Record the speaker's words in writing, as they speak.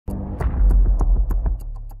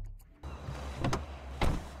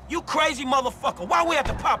You crazy motherfucker. Why we have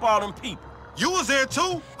to pop all them people? You was there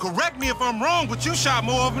too. Correct me if I'm wrong, but you shot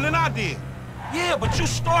more of them than I did. Yeah, but you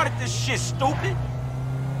started this shit, stupid.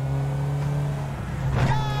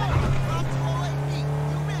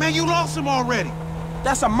 Man, you lost him already.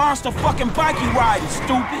 That's a monster fucking bike you riding,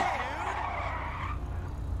 stupid.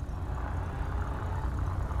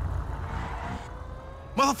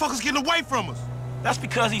 Motherfucker's getting away from us. That's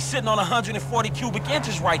because he's sitting on 140 cubic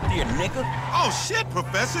inches right there, nigga. Oh shit,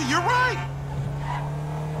 Professor, you're right.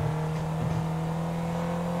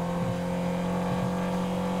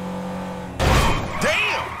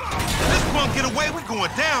 Get away, we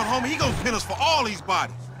going down, homie. He gonna pin us for all these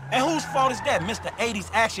bodies. And whose fault is that, Mr. 80s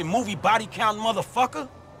action movie body count motherfucker?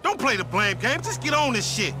 Don't play the blame game, just get on this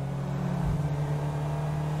shit.